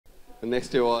The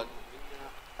next award,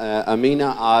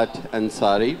 Amina Art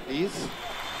Ansari, please.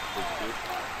 Thank you.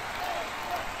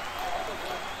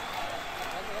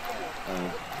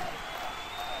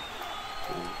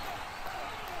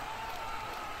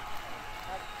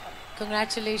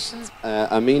 Congratulations.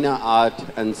 Amina Art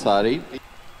Ansari.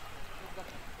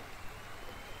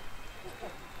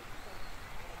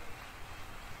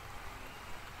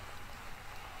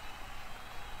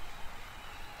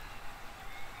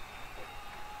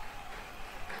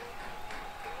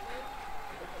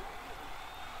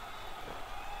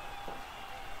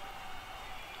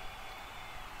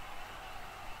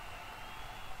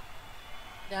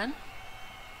 Done?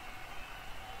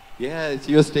 Yeah,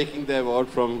 she was taking the award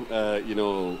from,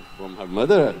 from her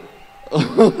mother.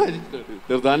 Amina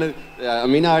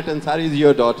Art Ansari is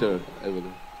your daughter, I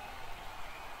believe.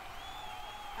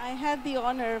 I had the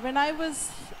honor. When I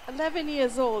was 11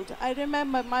 years old, I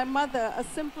remember my mother, a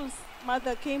simple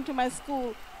mother, came to my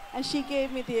school and she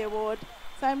gave me the award.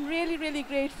 So I'm really, really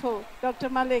grateful, Dr.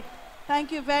 Malik.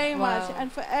 Thank you very much. And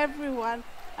for everyone.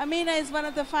 Amina is one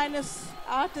of the finest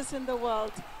artists in the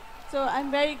world. So I'm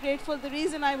very grateful. The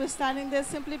reason I was standing there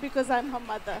simply because I'm her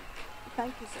mother.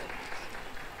 Thank you, sir.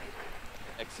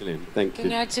 Excellent. Thank you.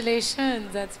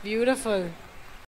 Congratulations. That's beautiful.